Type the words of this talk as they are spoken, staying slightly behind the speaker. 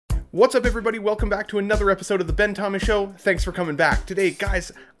What's up everybody, welcome back to another episode of the Ben Thomas Show. Thanks for coming back. Today,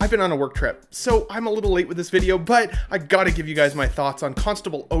 guys, I've been on a work trip, so I'm a little late with this video, but I gotta give you guys my thoughts on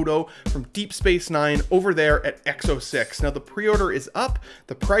Constable Odo from Deep Space Nine over there at Exo-6. Now the pre-order is up,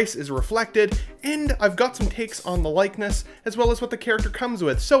 the price is reflected, and I've got some takes on the likeness, as well as what the character comes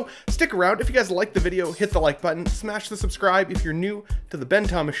with. So stick around. If you guys like the video, hit the like button, smash the subscribe if you're new to the Ben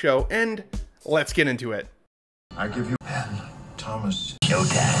Thomas Show, and let's get into it. I give you Ben Thomas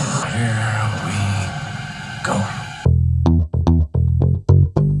Showtime. Here we go.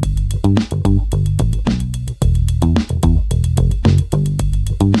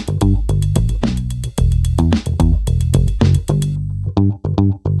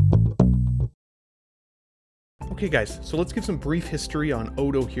 Okay guys, so let's give some brief history on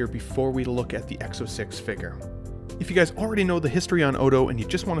Odo here before we look at the Exo-6 figure. If you guys already know the history on Odo and you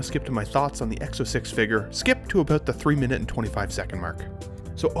just want to skip to my thoughts on the Exo-6 figure, skip to about the 3-minute and 25-second mark.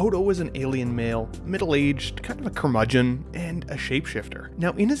 So Odo is an alien male, middle-aged, kind of a curmudgeon, and a shapeshifter.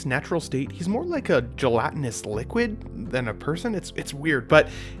 Now in his natural state, he's more like a gelatinous liquid than a person. It's weird, but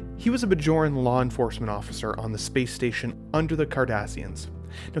he was a Bajoran law enforcement officer on the space station under the Cardassians.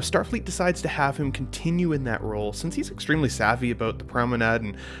 Now Starfleet decides to have him continue in that role since he's extremely savvy about the promenade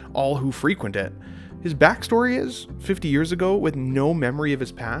and all who frequent it. His backstory is, 50 years ago, with no memory of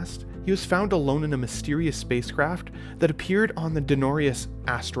his past, he was found alone in a mysterious spacecraft that appeared on the Denorius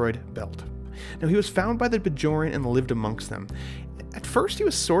asteroid belt. Now he was found by the Bajoran and lived amongst them. At first he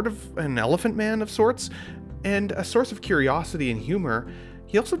was sort of an elephant man of sorts, and a source of curiosity and humor.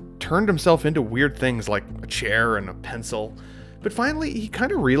 He also turned himself into weird things like a chair and a pencil. But finally he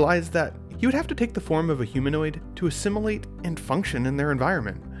kind of realized that he would have to take the form of a humanoid to assimilate and function in their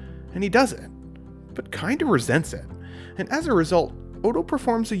environment. And he does it, but kind of resents it. And as a result, Odo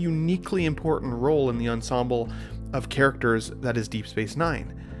performs a uniquely important role in the ensemble of characters that is Deep Space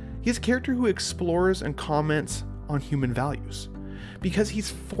Nine. He's a character who explores and comments on human values, because he's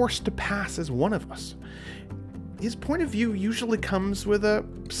forced to pass as one of us. His point of view usually comes with a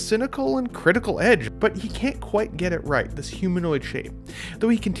cynical and critical edge, but he can't quite get it right, this humanoid shape, though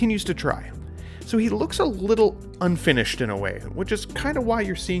he continues to try. So he looks a little unfinished in a way, which is kind of why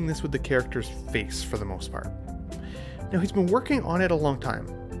you're seeing this with the character's face for the most part. Now he's been working on it a long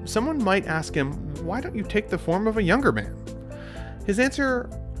time. Someone might ask him, why don't you take the form of a younger man? His answer,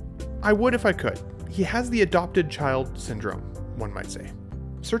 I would if I could. He has the adopted child syndrome, one might say,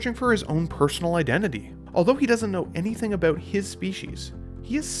 searching for his own personal identity. Although he doesn't know anything about his species,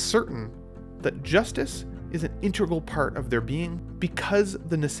 he is certain that justice is an integral part of their being because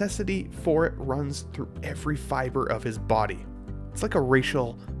the necessity for it runs through every fiber of his body. It's like a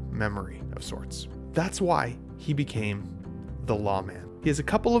racial memory of sorts. That's why he became the lawman. He has a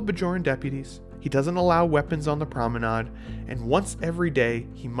couple of Bajoran deputies, he doesn't allow weapons on the promenade, and once every day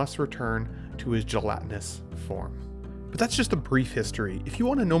he must return to his gelatinous form. But that's just a brief history. If you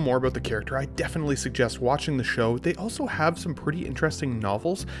want to know more about the character, I definitely suggest watching the show. They also have some pretty interesting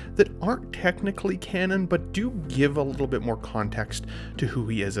novels that aren't technically canon, but do give a little bit more context to who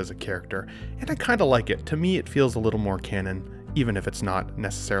he is as a character. And I kind of like it. To me, it feels a little more canon, even if it's not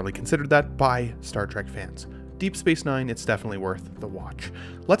necessarily considered that by Star Trek fans. Deep Space Nine, it's definitely worth the watch.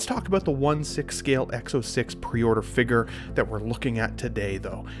 Let's talk about the 1/6 scale Exo-6 pre-order figure that we're looking at today,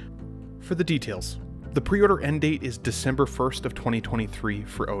 though. For the details, the pre-order end date is December 1st of 2023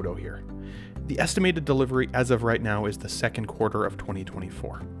 for Odo here. The estimated delivery as of right now is the second quarter of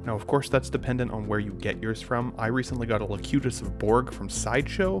 2024. Now, of course, that's dependent on where you get yours from. I recently got a Locutus of Borg from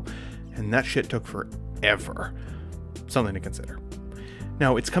Sideshow, and that shit took forever. Something to consider.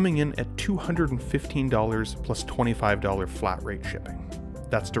 Now, it's coming in at $215 plus $25 flat rate shipping.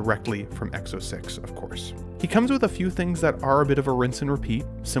 That's directly from Exo-6, of course. He comes with a few things that are a bit of a rinse and repeat,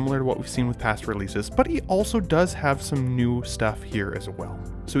 similar to what we've seen with past releases, but he also does have some new stuff here as well.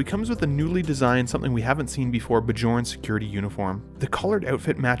 So he comes with a newly designed, something we haven't seen before, Bajoran security uniform. The colored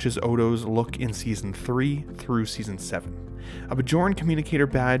outfit matches Odo's look in Season 3 through Season 7. A Bajoran communicator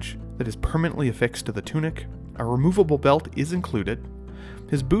badge that is permanently affixed to the tunic. A removable belt is included.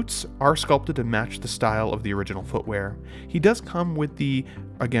 His boots are sculpted to match the style of the original footwear. He does come with the,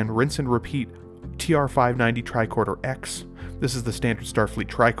 again, rinse and repeat TR-590 Tricorder X. This is the standard Starfleet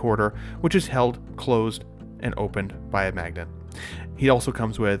tricorder, which is held, closed, and opened by a magnet. He also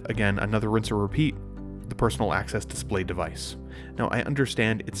comes with, again, another rinse and repeat, the personal access display device. Now, I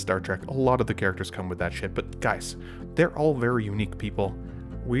understand it's Star Trek, a lot of the characters come with that shit, but guys, they're all very unique people.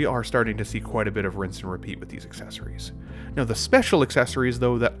 We are starting to see quite a bit of rinse and repeat with these accessories. Now the special accessories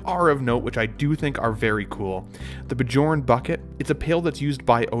though that are of note, which I do think are very cool. The Bajoran bucket, it's a pail that's used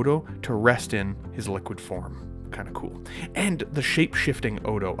by Odo to rest in his liquid form. kind of cool. And the shape-shifting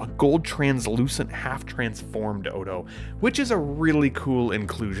Odo, a gold translucent half-transformed Odo, which is a really cool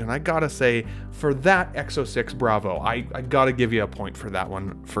inclusion. I gotta say, for that Exo-6, bravo. I gotta give you a point for that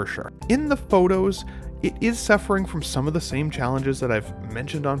one for sure. In the photos, it is suffering from some of the same challenges that I've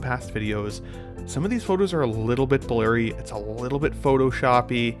mentioned on past videos. Some of these photos are a little bit blurry, it's a little bit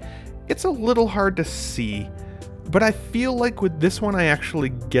photoshoppy, it's a little hard to see, but I feel like with this one I actually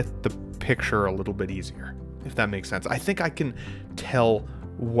get the picture a little bit easier, if that makes sense. I think I can tell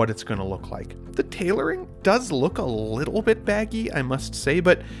what it's going to look like. The tailoring does look a little bit baggy, I must say,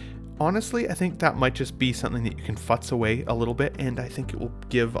 but honestly, I think that might just be something that you can futz away a little bit, and I think it will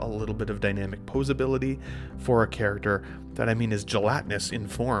give a little bit of dynamic posability for a character that, I mean, is gelatinous in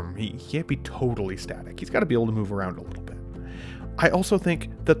form. He can't be totally static. He's got to be able to move around a little bit. I also think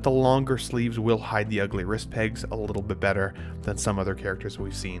that the longer sleeves will hide the ugly wrist pegs a little bit better than some other characters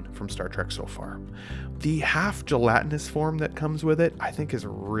we've seen from Star Trek so far. The half gelatinous form that comes with it, I think is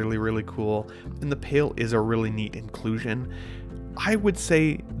really, really cool, and the pail is a really neat inclusion. I would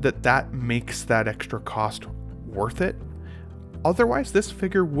say that that makes that extra cost worth it. Otherwise, this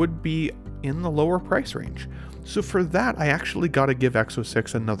figure would be in the lower price range. So for that, I actually gotta give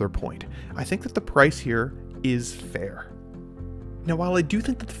Exo-6 another point. I think that the price here is fair. Now, while I do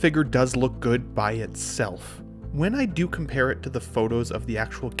think that the figure does look good by itself, when I do compare it to the photos of the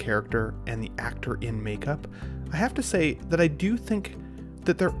actual character and the actor in makeup, I have to say that I do think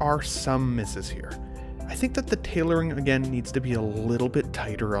that there are some misses here. I think that the tailoring, again, needs to be a little bit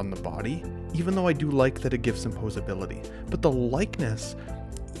tighter on the body, even though I do like that it gives some posability. But the likeness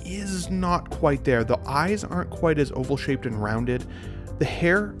is not quite there. The eyes aren't quite as oval-shaped and rounded. The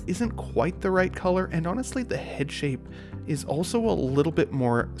hair isn't quite the right color, and honestly, the head shape is also a little bit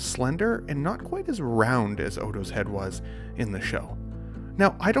more slender and not quite as round as Odo's head was in the show.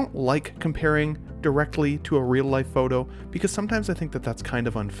 Now, I don't like comparing directly to a real-life photo because sometimes I think that that's kind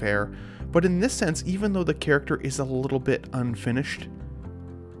of unfair, but in this sense, even though the character is a little bit unfinished,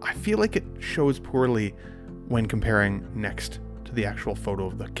 I feel like it shows poorly when comparing next to the actual photo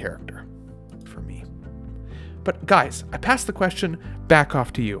of the character, for me. But guys, I passed the question back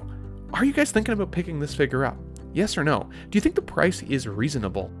off to you. Are you guys thinking about picking this figure up? Yes or no? Do you think the price is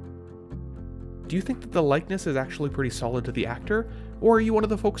reasonable? Do you think that the likeness is actually pretty solid to the actor? Or are you one of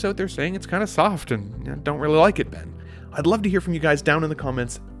the folks out there saying it's kind of soft and don't really like it, Ben? I'd love to hear from you guys down in the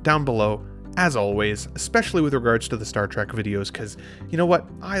comments down below, as always, especially with regards to the Star Trek videos, because you know what?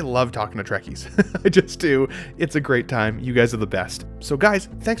 I love talking to Trekkies. I just do. It's a great time. You guys are the best. So guys,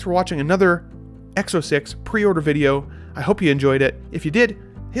 thanks for watching another Exo-6 pre-order video. I hope you enjoyed it. If you did,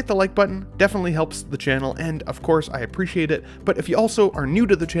 hit the like button, definitely helps the channel, and of course I appreciate it. But if you also are new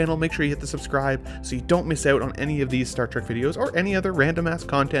to the channel, make sure you hit the subscribe so you don't miss out on any of these Star Trek videos or any other random ass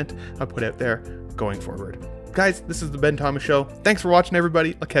content I put out there going forward. Guys, this is the Ben Thomas Show. Thanks for watching,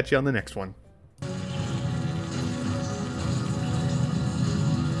 everybody. I'll catch you on the next one.